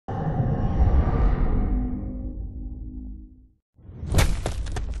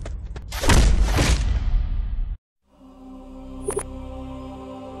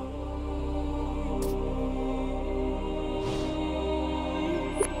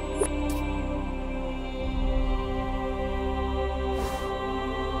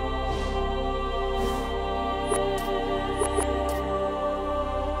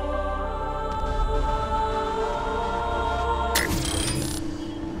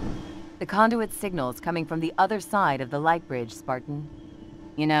The conduit signal's coming from the other side of the light bridge, Spartan.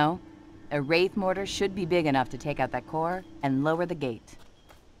 You know, a Wraith mortar should be big enough to take out that core and lower the gate.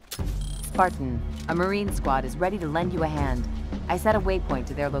 Spartan, a Marine squad is ready to lend you a hand. I set a waypoint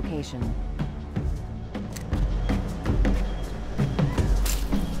to their location.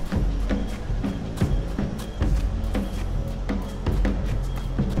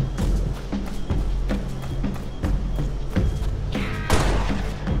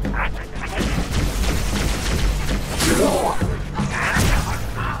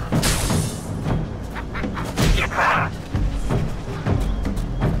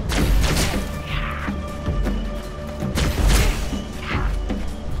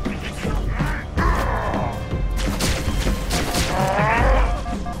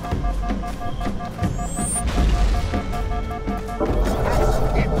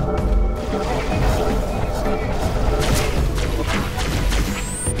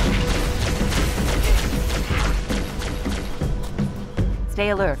 Stay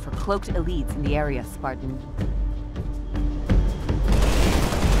alert for cloaked elites in the area, Spartan.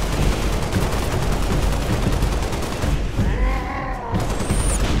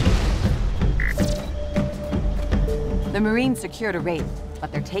 The Marines secured a Wraith,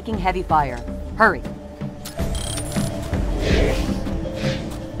 but they're taking heavy fire. Hurry!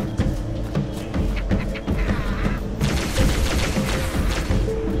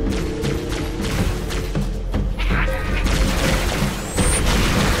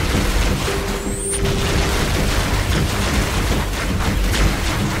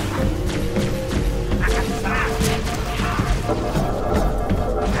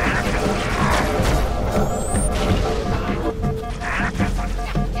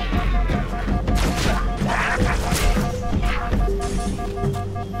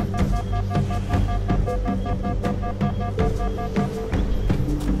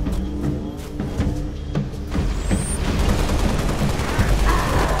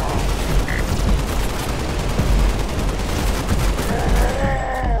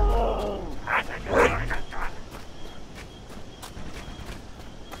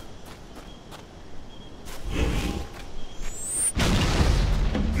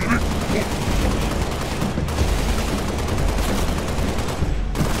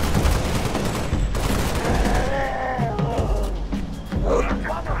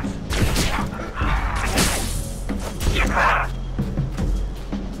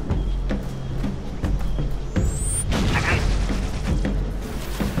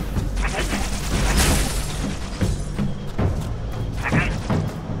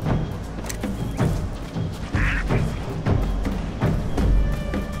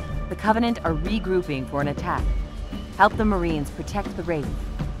 The Covenant are regrouping for an attack. Help the Marines protect the Wraith.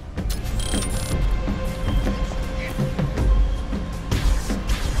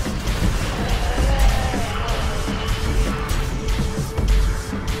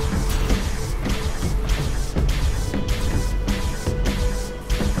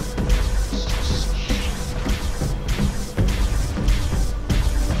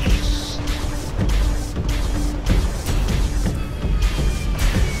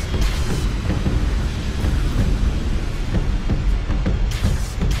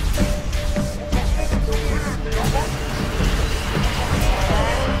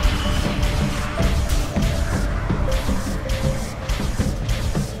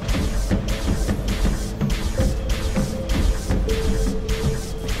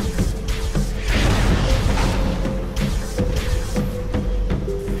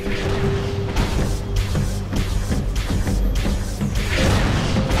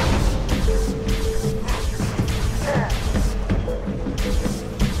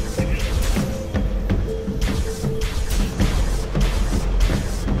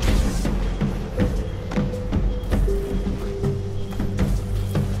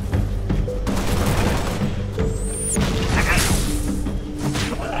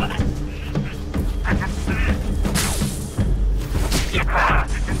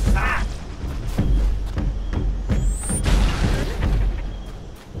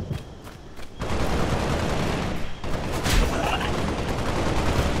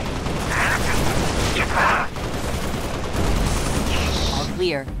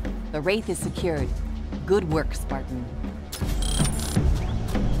 Clear. The Wraith is secured. Good work, Spartan.